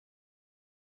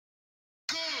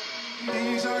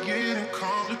start getting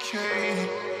complicated.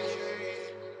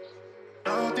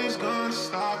 Nothing's gonna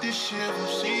stop this shit from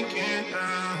sinking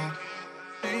down.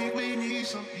 Think we need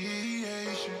some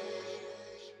mediation.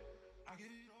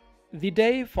 The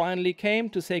day finally came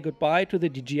to say goodbye to the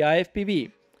DJI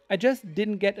FPV. I just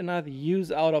didn't get enough use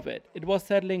out of it. It was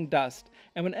settling dust,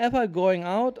 and whenever going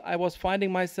out I was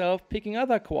finding myself picking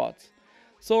other quads.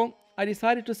 So I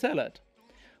decided to sell it.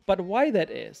 But why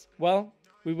that is? Well,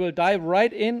 we will dive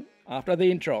right in after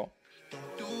the intro.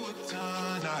 Don't do it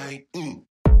tonight.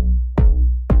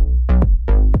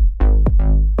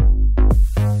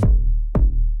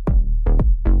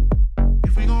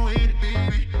 If we gon' hit it,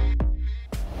 baby.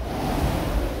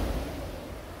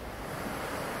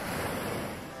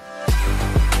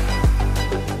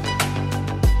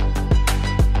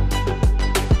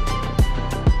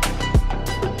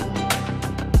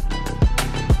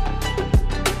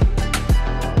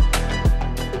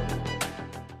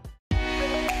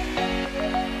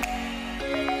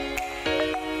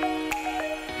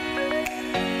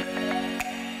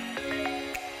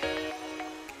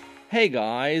 Hey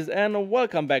guys, and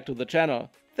welcome back to the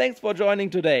channel. Thanks for joining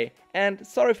today, and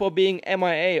sorry for being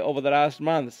MIA over the last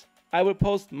months. I will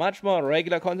post much more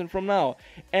regular content from now,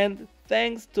 and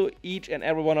thanks to each and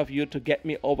every one of you to get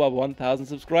me over 1000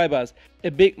 subscribers.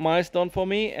 A big milestone for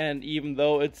me, and even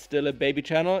though it's still a baby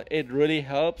channel, it really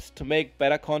helps to make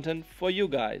better content for you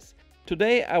guys.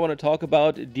 Today I want to talk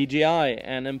about DJI,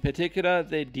 and in particular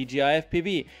the DJI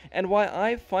FPV, and why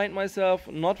I find myself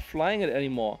not flying it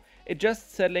anymore. It's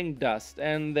just settling dust,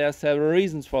 and there are several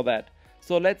reasons for that.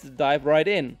 So let's dive right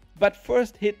in. But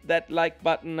first hit that like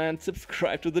button and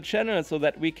subscribe to the channel so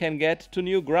that we can get to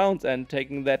new grounds and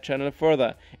taking that channel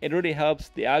further. It really helps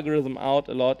the algorithm out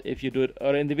a lot if you do it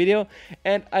early in the video,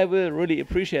 and I will really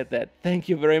appreciate that. Thank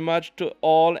you very much to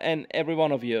all and every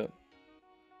one of you.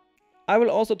 I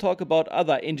will also talk about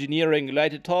other engineering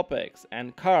related topics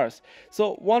and cars.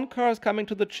 So one car is coming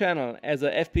to the channel as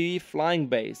a FPV flying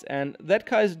base, and that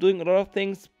car is doing a lot of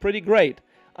things pretty great.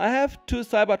 I have two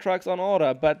Cybertrucks on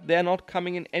order, but they're not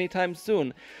coming in anytime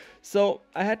soon. So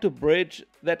I had to bridge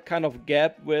that kind of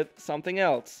gap with something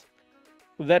else.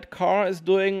 That car is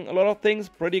doing a lot of things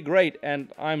pretty great,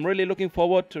 and I'm really looking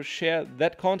forward to share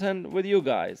that content with you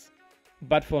guys.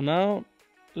 But for now,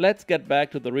 let's get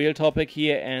back to the real topic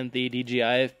here and the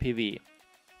DJI FPV.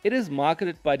 It is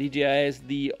marketed by DJI as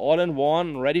the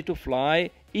all-in-one,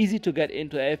 ready-to-fly,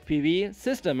 easy-to-get-into FPV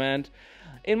system, and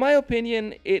in my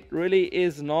opinion it really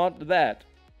is not that.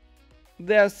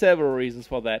 There are several reasons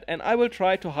for that, and I will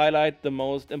try to highlight the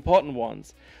most important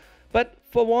ones. But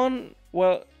for one,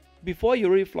 well, before you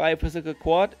really fly a physical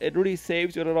quad, it really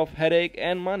saves you a lot of headache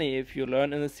and money if you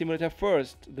learn in the simulator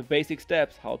first the basic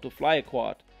steps how to fly a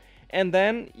quad. And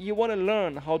then you want to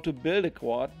learn how to build a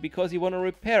quad because you want to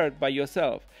repair it by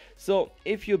yourself. So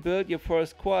if you build your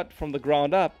first quad from the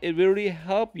ground up, it will really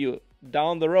help you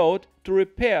down the road to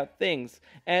repair things,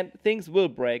 and things will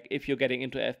break if you're getting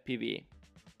into FPV.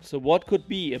 So what could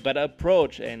be a better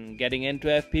approach in getting into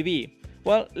FPV?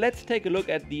 Well, let's take a look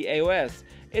at the AOS.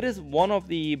 It is one of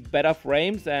the better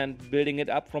frames, and building it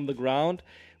up from the ground,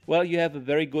 well, you have a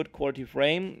very good quality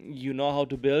frame, you know how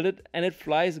to build it, and it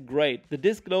flies great. The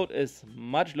disc load is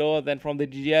much lower than from the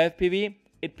DJI FPV,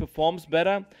 it performs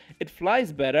better, it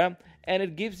flies better, and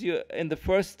it gives you, in the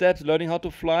first steps learning how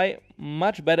to fly,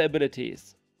 much better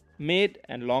abilities. Mid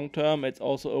and long term, it's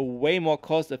also a way more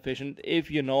cost efficient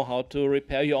if you know how to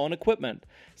repair your own equipment.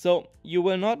 So you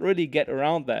will not really get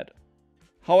around that.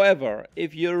 However,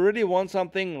 if you really want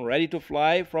something ready to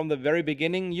fly from the very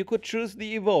beginning, you could choose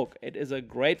the Evoke. It is a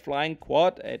great flying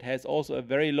quad, it has also a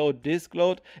very low disc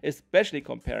load, especially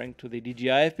comparing to the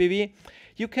DJI FPV.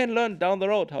 You can learn down the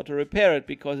road how to repair it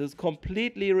because it's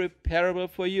completely repairable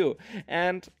for you,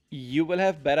 and you will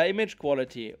have better image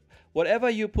quality. Whatever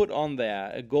you put on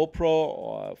there, a GoPro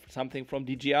or something from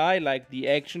DJI like the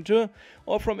Action 2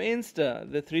 or from Insta,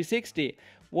 the 360,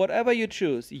 whatever you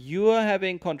choose, you are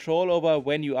having control over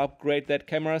when you upgrade that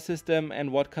camera system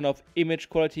and what kind of image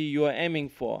quality you are aiming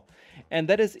for. And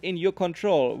that is in your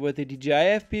control. With the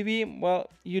DJI FPV, well,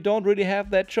 you don't really have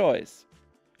that choice.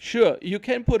 Sure, you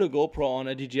can put a GoPro on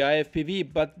a DJI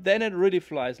FPV, but then it really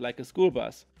flies like a school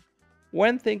bus.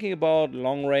 When thinking about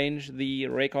long range, the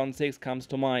Raycon 6 comes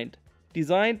to mind.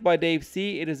 Designed by Dave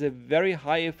C, it is a very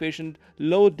high efficient,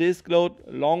 low disc load,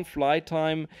 long flight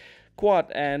time,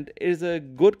 quad, and it is a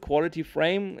good quality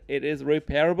frame. It is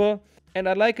repairable, and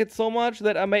I like it so much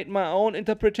that I made my own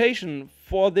interpretation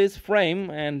for this frame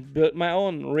and built my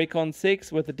own Recon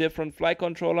 6 with a different flight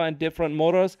controller and different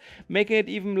motors, making it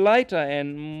even lighter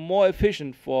and more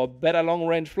efficient for better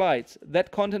long-range flights.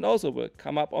 That content also will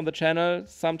come up on the channel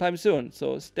sometime soon,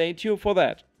 so stay tuned for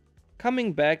that.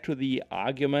 Coming back to the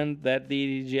argument that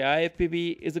the DJI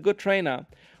FPV is a good trainer.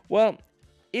 Well,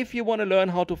 if you want to learn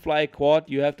how to fly a quad,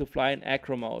 you have to fly in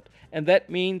acro mode, and that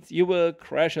means you will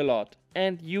crash a lot.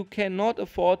 And you cannot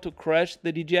afford to crash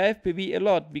the DJI FPV a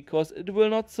lot because it will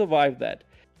not survive that.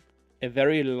 A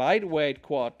very lightweight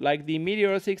quad like the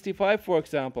Meteor 65 for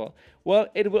example, well,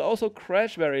 it will also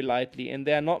crash very lightly, and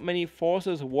there are not many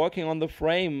forces working on the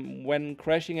frame when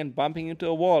crashing and bumping into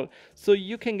a wall, so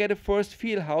you can get a first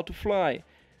feel how to fly.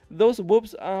 Those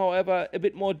whoops are however a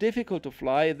bit more difficult to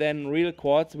fly than real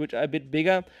quads, which are a bit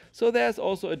bigger, so there's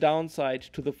also a downside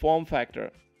to the form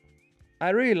factor. I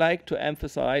really like to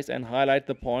emphasize and highlight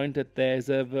the point that there's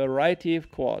a variety of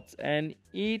quads and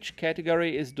each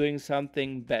category is doing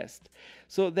something best.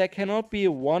 So there cannot be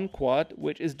one quad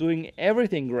which is doing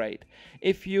everything great.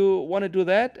 If you want to do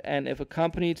that, and if a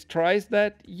company tries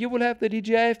that, you will have the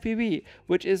DJI FPV,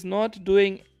 which is not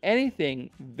doing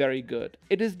anything very good.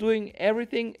 It is doing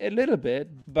everything a little bit,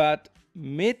 but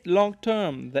mid-long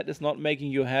term that is not making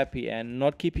you happy and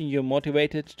not keeping you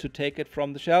motivated to take it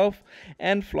from the shelf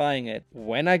and flying it.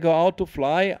 When I go out to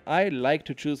fly, I like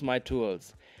to choose my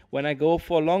tools. When I go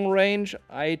for long range,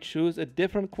 I choose a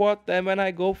different quad than when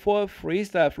I go for a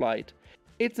freestyle flight.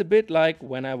 It's a bit like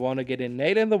when I want to get a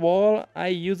nail in the wall, I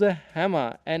use a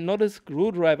hammer and not a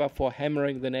screwdriver for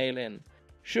hammering the nail in.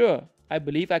 Sure, I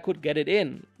believe I could get it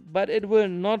in, but it will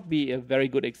not be a very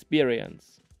good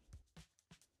experience.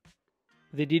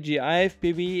 The DJI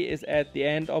FPV is at the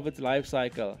end of its life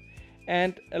cycle,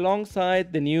 and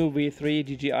alongside the new V3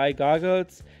 DJI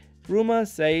goggles,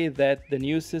 rumors say that the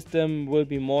new system will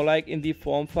be more like in the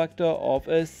form factor of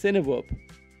a Cinewhoop.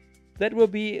 That will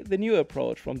be the new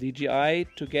approach from DJI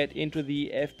to get into the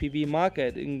FPV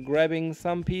market in grabbing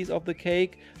some piece of the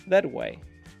cake that way.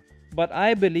 But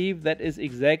I believe that is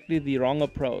exactly the wrong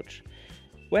approach.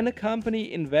 When a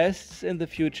company invests in the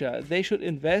future, they should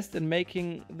invest in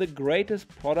making the greatest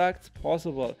products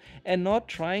possible and not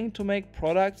trying to make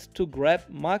products to grab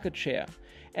market share.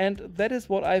 And that is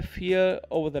what I feel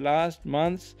over the last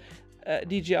months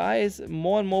DJI is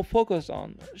more and more focused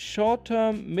on. Short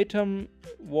term, mid-term,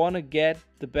 want to get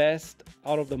the best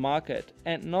out of the market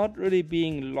and not really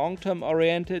being long-term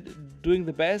oriented, doing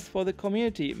the best for the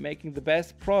community, making the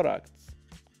best products.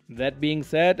 That being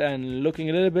said, and looking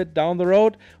a little bit down the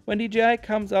road, when DJI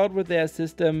comes out with their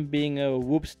system being a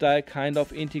Whoop style kind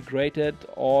of integrated,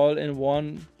 all in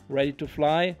one, ready to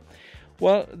fly,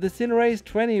 well, the Cinerace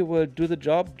 20 will do the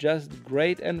job just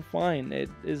great and fine. It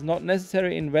is not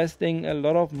necessary investing a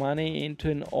lot of money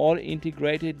into an all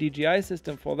integrated DJI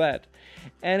system for that.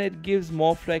 And it gives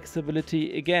more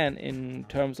flexibility again in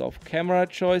terms of camera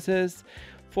choices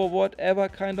for whatever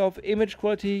kind of image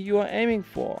quality you are aiming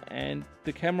for, and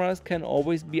the cameras can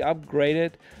always be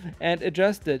upgraded and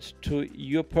adjusted to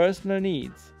your personal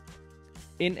needs.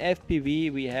 In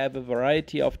FPV we have a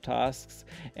variety of tasks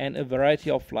and a variety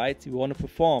of flights we want to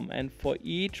perform, and for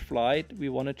each flight we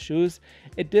want to choose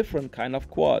a different kind of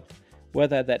quad,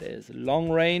 whether that is long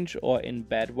range or in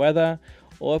bad weather,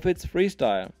 or if it's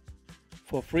freestyle.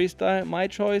 For freestyle, my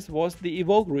choice was the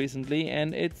Evoke recently,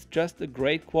 and it's just a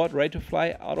great quad ready to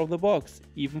fly out of the box,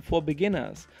 even for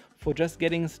beginners, for just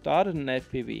getting started in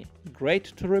FPV. Great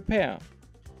to repair.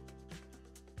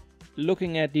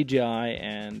 Looking at DJI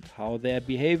and how their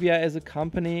behavior as a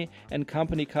company and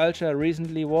company culture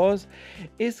recently was,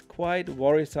 is quite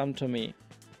worrisome to me.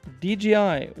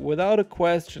 DJI, without a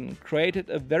question, created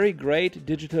a very great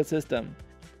digital system.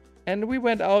 And we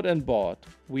went out and bought.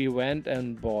 We went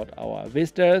and bought our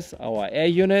Vistas, our air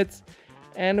units,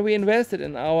 and we invested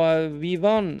in our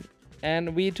V1 and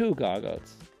V2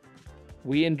 goggles.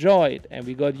 We enjoyed and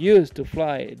we got used to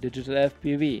fly digital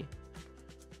FPV.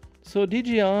 So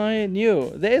DJI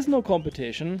knew there is no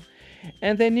competition,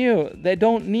 and they knew they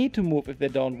don't need to move if they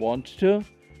don't want to,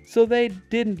 so they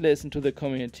didn't listen to the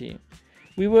community.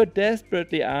 We were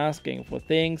desperately asking for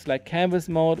things like canvas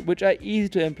mode, which are easy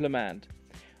to implement,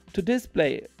 to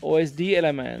display OSD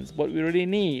elements, what we really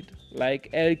need,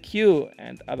 like LQ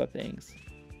and other things.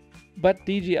 But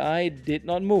DJI did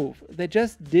not move. They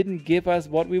just didn't give us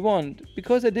what we want,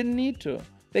 because they didn't need to.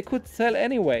 They could sell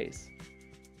anyways.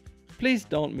 Please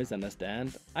don't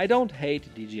misunderstand. I don't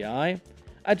hate DJI.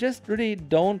 I just really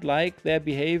don't like their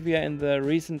behavior in the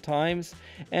recent times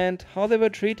and how they were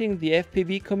treating the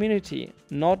FPV community,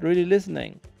 not really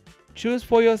listening. Choose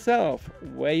for yourself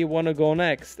where you want to go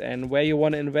next and where you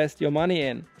want to invest your money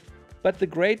in. But the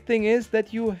great thing is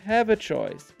that you have a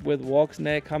choice. With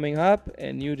Walksnail coming up,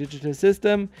 a new digital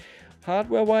system,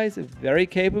 hardware-wise very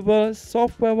capable,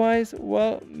 software-wise,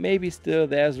 well, maybe still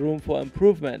there's room for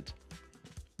improvement.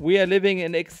 We are living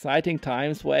in exciting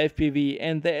times for FPV,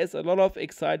 and there is a lot of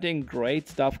exciting great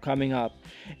stuff coming up.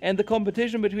 And the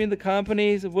competition between the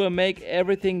companies will make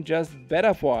everything just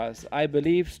better for us, I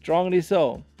believe strongly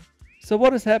so. So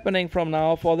what is happening from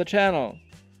now for the channel?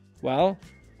 Well,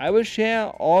 I will share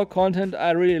all content I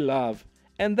really love,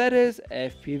 and that is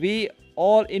FPV,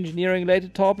 all engineering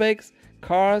related topics,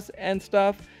 cars and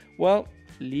stuff. Well,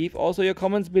 leave also your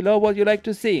comments below what you like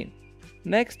to see.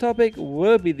 Next topic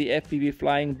will be the FPV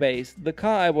flying base, the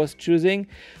car I was choosing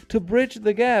to bridge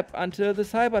the gap until the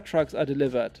Cybertrucks are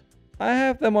delivered. I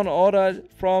have them on order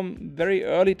from very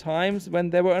early times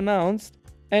when they were announced,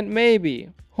 and maybe,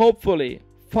 hopefully,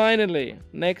 finally,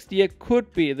 next year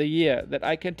could be the year that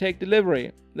I can take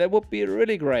delivery. That would be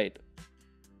really great.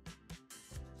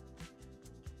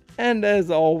 And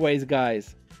as always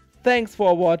guys, thanks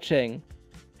for watching.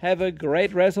 Have a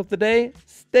great rest of the day,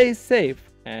 stay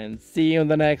safe, and see you in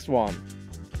the next one.